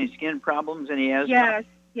issues? Any skin problems? Any asthma?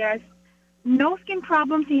 Yes. No skin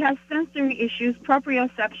problems. He has sensory issues,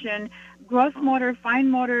 proprioception, gross motor, fine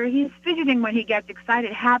motor. He's fidgeting when he gets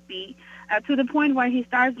excited, happy, to the point where he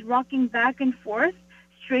starts rocking back and forth,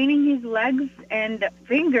 straining his legs and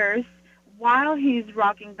fingers while he's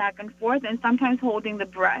rocking back and forth, and sometimes holding the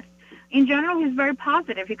breath. In general, he's very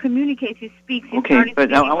positive. He communicates. He speaks. I want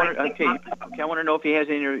to know if he has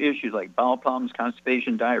any issues like bowel problems,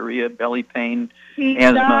 constipation, diarrhea, belly pain, he asthma.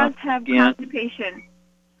 He does have skin. constipation.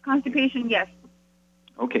 Constipation, yes.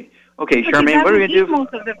 Okay, Charmaine, what are we going to do?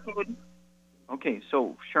 Most of the food. Okay,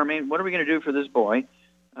 so Charmaine, what are we going to do for this boy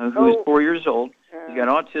who is 4 years old? He's got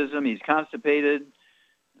autism. He's constipated.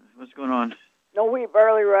 What's going on? No wheat,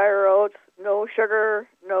 barley, rye, or oats. No sugar.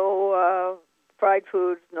 No fried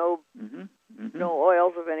foods. No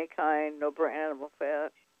oils of any kind. No animal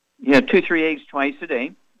fat. Yeah, 2-3 eggs twice a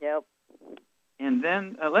day. Yep. And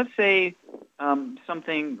then let's say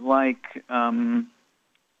something like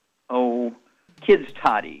kids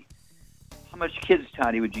toddy. How much kids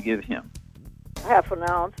toddy would you give him? Half an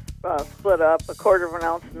ounce, split up, a quarter of an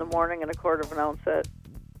ounce in the morning and a quarter of an ounce at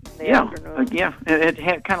the afternoon. It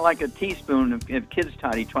had kind of like a teaspoon of kids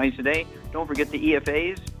toddy twice a day. Don't forget the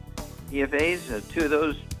EFAs. 2 of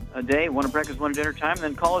those a day, 1 at breakfast, 1 at dinner time. And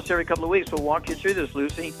then call us every couple of weeks. We'll walk you through this,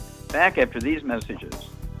 Lucy. Back after these messages.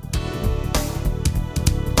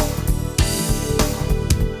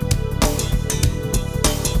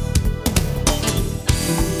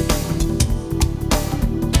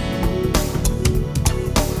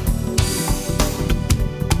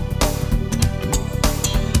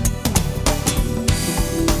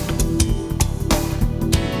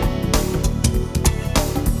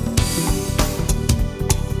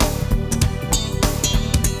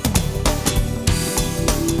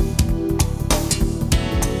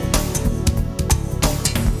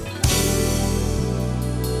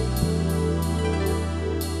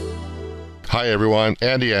 Hi everyone,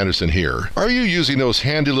 Andy Anderson here. Are you using those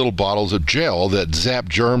handy little bottles of gel that zap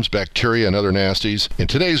germs, bacteria, and other nasties? In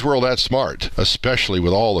today's world, that's smart, especially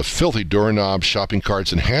with all the filthy doorknobs, shopping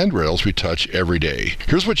carts, and handrails we touch every day.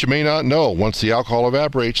 Here's what you may not know. Once the alcohol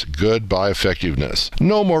evaporates, goodbye effectiveness.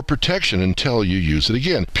 No more protection until you use it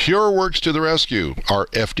again. PureWorks to the rescue. Our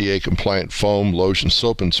FDA-compliant foam, lotion,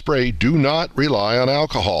 soap, and spray do not rely on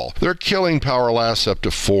alcohol. Their killing power lasts up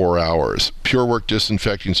to 4 hours. PureWorks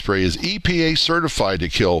disinfecting spray is EPA FDA certified to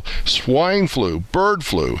kill swine flu, bird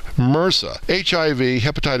flu, MRSA, HIV,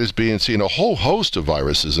 hepatitis B and C, and a whole host of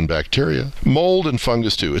viruses and bacteria. Mold and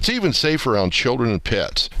fungus too. It's even safe around children and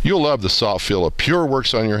pets. You'll love the soft feel of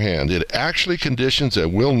PureWorks on your hand. It actually conditions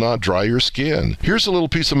and will not dry your skin. Here's a little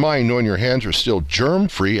peace of mind knowing your hands are still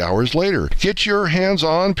germ-free hours later. Get your hands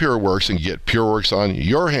on PureWorks and get PureWorks on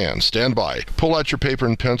your hands. Stand by. Pull out your paper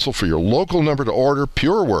and pencil for your local number to order.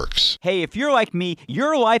 PureWorks. Hey, if you're like me,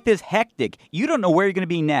 your life is hectic. You don't know where you're going to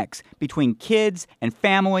be next. Between kids and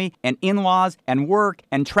family and in-laws and work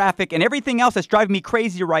and traffic and everything else that's driving me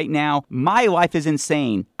crazy right now, my life is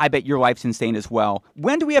insane. I bet your life's insane as well.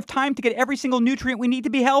 When do we have time to get every single nutrient we need to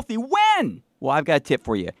be healthy? When? Well, I've got a tip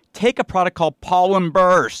for you. Take a product called Pollen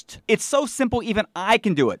Burst. It's so simple, even I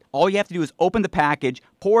can do it. All you have to do is open the package,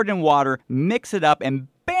 pour it in water, mix it up, and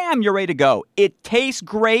bam, you're ready to go. It tastes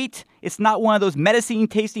great. It's not one of those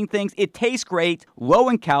medicine-tasting things. It tastes great, low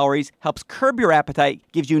in calories, helps curb your appetite,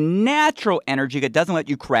 gives you natural energy that doesn't let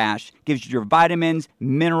you crash, gives you your vitamins,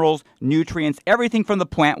 minerals, nutrients, everything from the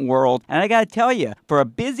plant world. And I got to tell you, for a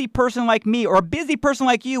busy person like me or a busy person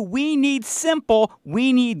like you, we need simple,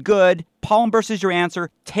 we need good. Pollen Burst is your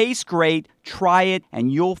answer. Tastes great. Try it,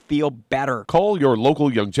 and you'll feel better. Call your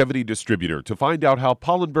local Youngevity distributor to find out how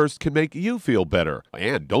Pollen Burst can make you feel better.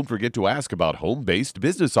 And don't forget to ask about home-based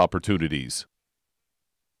business opportunities.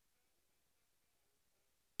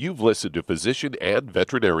 You've listened to physician and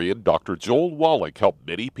veterinarian Dr. Joel Wallach help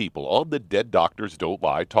many people on the Dead Doctors Don't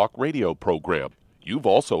Lie talk radio program. You've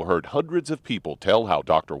also heard hundreds of people tell how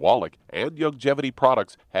Dr. Wallach and Youngevity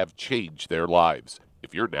products have changed their lives.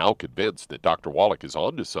 If you're now convinced that Dr. Wallach is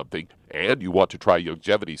onto something and you want to try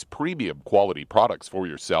Youngevity's premium quality products for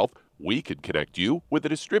yourself, we can connect you with a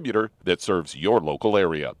distributor that serves your local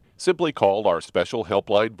area. Simply call our special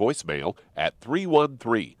helpline voicemail at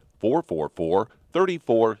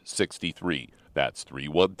 313-444-3463. That's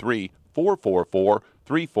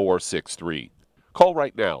 313-444-3463. Call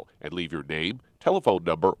right now and leave your name, telephone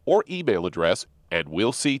number, or email address, and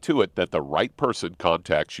we'll see to it that the right person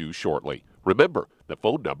contacts you shortly. Remember, the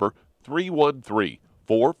phone number,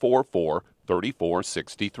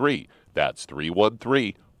 313-444-3463. That's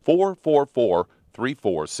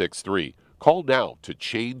 313-444-3463. Call now to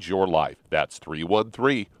change your life. That's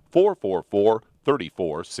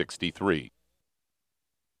 313-444-3463.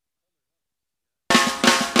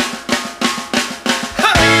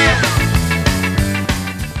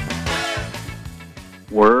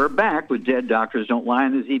 We're back with Dead Doctors Don't Lie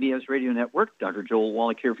on the ZBS Radio Network. Dr. Joel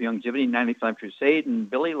Wallach here for Youngevity, 95 Crusade. And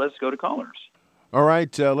Billy, let's go to callers. All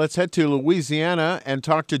right, let's head to Louisiana and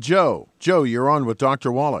talk to Joe. Joe, you're on with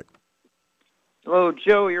Dr. Wallach. Hello,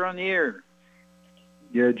 Joe. You're on the air.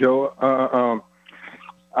 Yeah, Joe.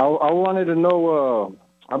 I wanted to know,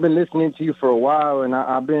 I've been listening to you for a while, and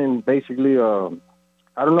I've been basically, I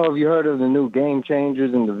don't know if you heard of the new Game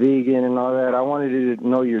Changers and the vegan and all that. I wanted to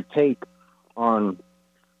know your take on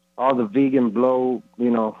all the vegan blowing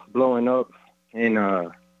up in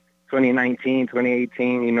 2019,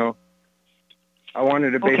 2018, I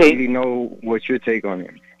wanted to basically know what's your take on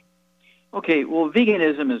it. Okay, well,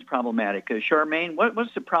 veganism is problematic. Charmaine,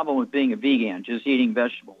 what's the problem with being a vegan, just eating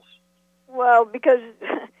vegetables? Well, because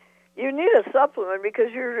you need a supplement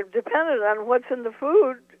because you're dependent on what's in the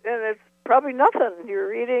food, and it's probably nothing.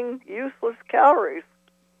 You're eating useless calories.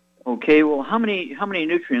 Okay, well, how many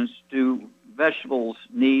nutrients do vegetables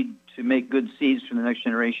need to make good seeds for the next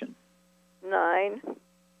generation? 9.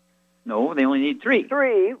 No, they only need 3.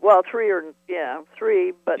 3. Well, 3,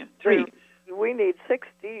 but yeah, 3. We need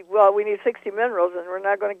 60. Well, we need 60 minerals, and we're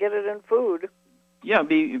not going to get it in food. Yeah,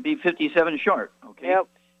 it'd be 57 short. Okay. Yep.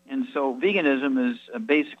 And so veganism is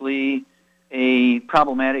basically a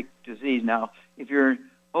problematic disease. Now, if you're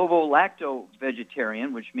ovo-lacto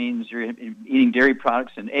vegetarian, which means you're eating dairy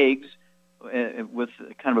products and eggs with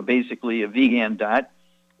kind of basically a vegan diet,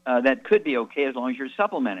 that could be okay as long as you're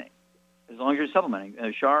supplementing.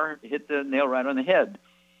 Char hit the nail right on the head.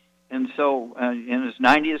 And so, and it's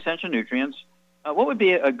 90 essential nutrients. What would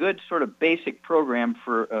be a good sort of basic program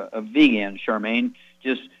for a vegan, Charmaine?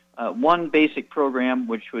 Just one basic program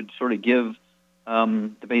which would sort of give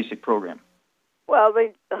the basic program. Well,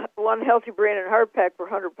 one healthy brain and heart pack per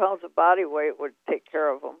 100 pounds of body weight would take care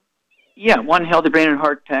of them. Yeah, one healthy brain and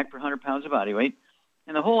heart pack per 100 pounds of body weight.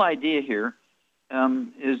 And the whole idea here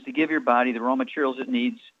is to give your body the raw materials it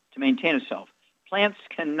needs to maintain itself. Plants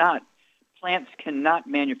cannot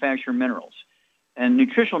manufacture minerals. And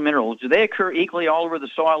nutritional minerals, do they occur equally all over the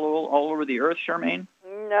soil, all over the earth, Charmaine?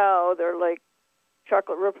 No, they're like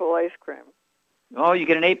chocolate ripple ice cream. Oh, you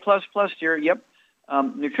get an A++ dear. Yep.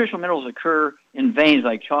 Nutritional minerals occur in veins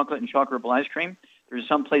like chocolate and chocolate ripple ice cream. There's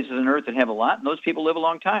some places on earth that have a lot, and those people live a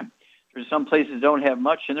long time. There's some places that don't have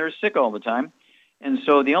much, and they're sick all the time. And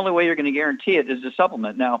so the only way you're going to guarantee it is to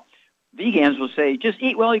supplement. Now, vegans will say, just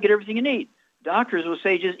eat well, you get everything you need. Doctors will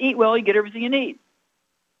say, just eat well, you get everything you need.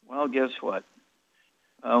 Well, guess what?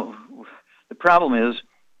 The problem is,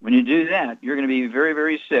 when you do that, you're going to be very,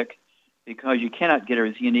 very sick because you cannot get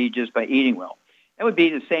everything you need just by eating well. That would be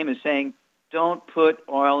the same as saying, don't put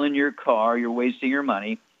oil in your car, you're wasting your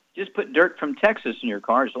money. Just put dirt from Texas in your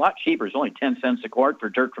car. It's a lot cheaper. It's only 10 cents a quart for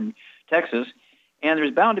dirt from Texas. And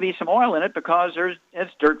there's bound to be some oil in it because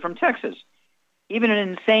it's dirt from Texas. Even an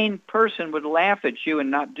insane person would laugh at you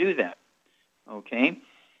and not do that, okay?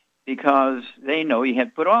 Because they know you have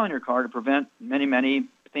to put oil in your car to prevent many, many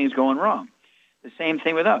things going wrong. The same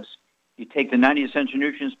thing with us. You take the 90 essential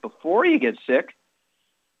nutrients before you get sick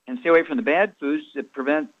and stay away from the bad foods that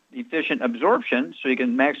prevent efficient absorption so you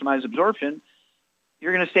can maximize absorption.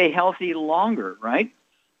 You're going to stay healthy longer, right?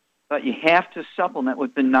 But you have to supplement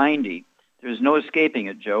with the 90. There's no escaping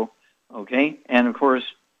it, Joe, okay? And, of course,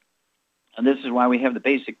 this is why we have the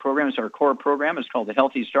basic program. It's our core program. It's called the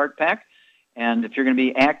Healthy Start Pack. And if you're going to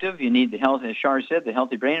be active, you need the health, as Shar said, the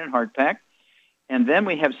Healthy Brain and Heart Pack. And then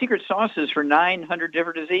we have secret sauces for 900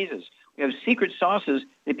 different diseases. We have secret sauces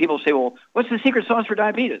that people say, well, what's the secret sauce for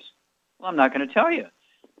diabetes? Well, I'm not going to tell you.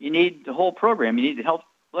 You need the whole program. You need the Health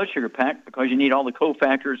Blood Sugar Pack because you need all the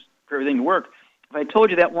cofactors for everything to work. If I told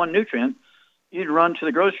you that one nutrient, you'd run to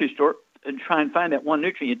the grocery store and try and find that one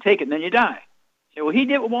nutrient. You take it, and then you die. Say, well, he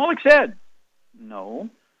did what Wallach said. No.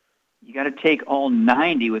 You got to take all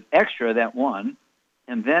 90 with extra of that one,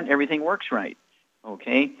 and then everything works right,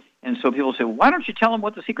 okay? And so people say, well, why don't you tell them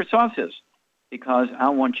what the secret sauce is? Because I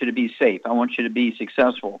want you to be safe. I want you to be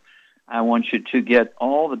successful. I want you to get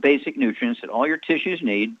all the basic nutrients that all your tissues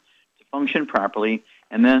need to function properly,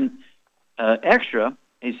 and then a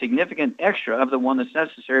significant extra of the one that's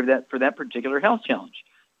necessary for that particular health challenge.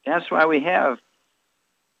 That's why we have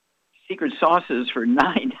secret sauces for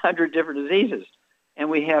 900 different diseases, and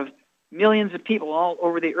we have millions of people all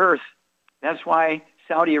over the earth. That's why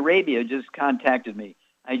Saudi Arabia just contacted me.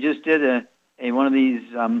 I just did one of these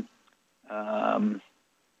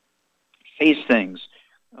face things,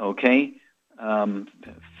 okay?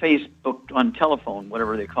 Facebook on telephone,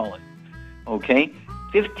 whatever they call it, okay?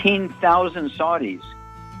 15,000 Saudis,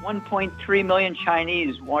 1.3 million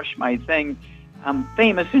Chinese watch my thing. I'm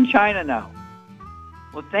famous in China now.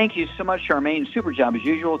 Well, thank you so much, Charmaine. Super job as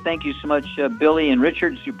usual. Thank you so much, Billy and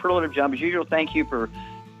Richard. Superlative job as usual. Thank you for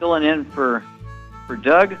filling in for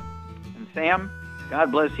Doug and Sam.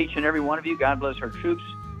 God bless each and every one of you. God bless our troops.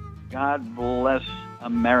 God bless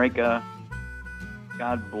America.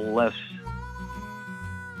 God bless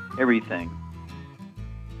everything.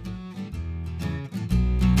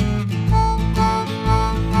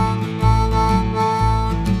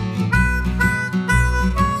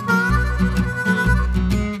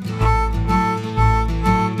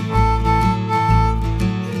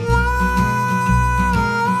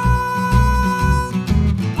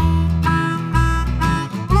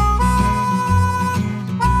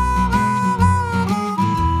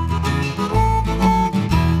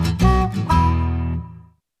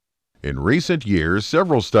 In recent years,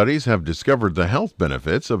 several studies have discovered the health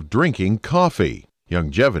benefits of drinking coffee.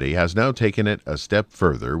 Youngevity has now taken it a step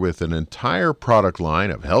further with an entire product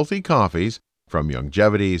line of healthy coffees from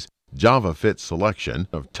Youngevity's JavaFit selection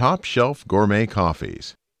of top-shelf gourmet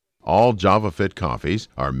coffees. All JavaFit coffees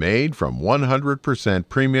are made from 100%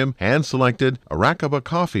 premium hand-selected Arabica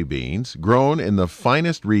coffee beans grown in the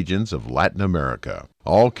finest regions of Latin America,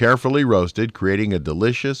 all carefully roasted, creating a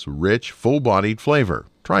delicious, rich, full-bodied flavor.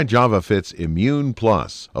 Try JavaFit's Immune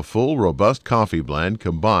Plus, a full, robust coffee blend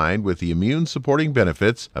combined with the immune-supporting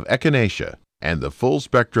benefits of echinacea and the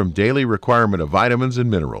full-spectrum daily requirement of vitamins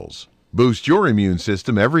and minerals. Boost your immune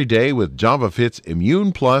system every day with JavaFit's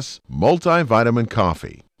Immune Plus multivitamin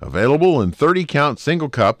coffee. Available in 30-count single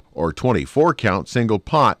cup or 24-count single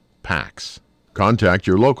pot packs. Contact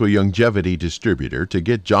your local Youngevity distributor to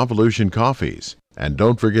get Javalution coffees. And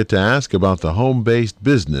don't forget to ask about the home-based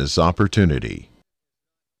business opportunity.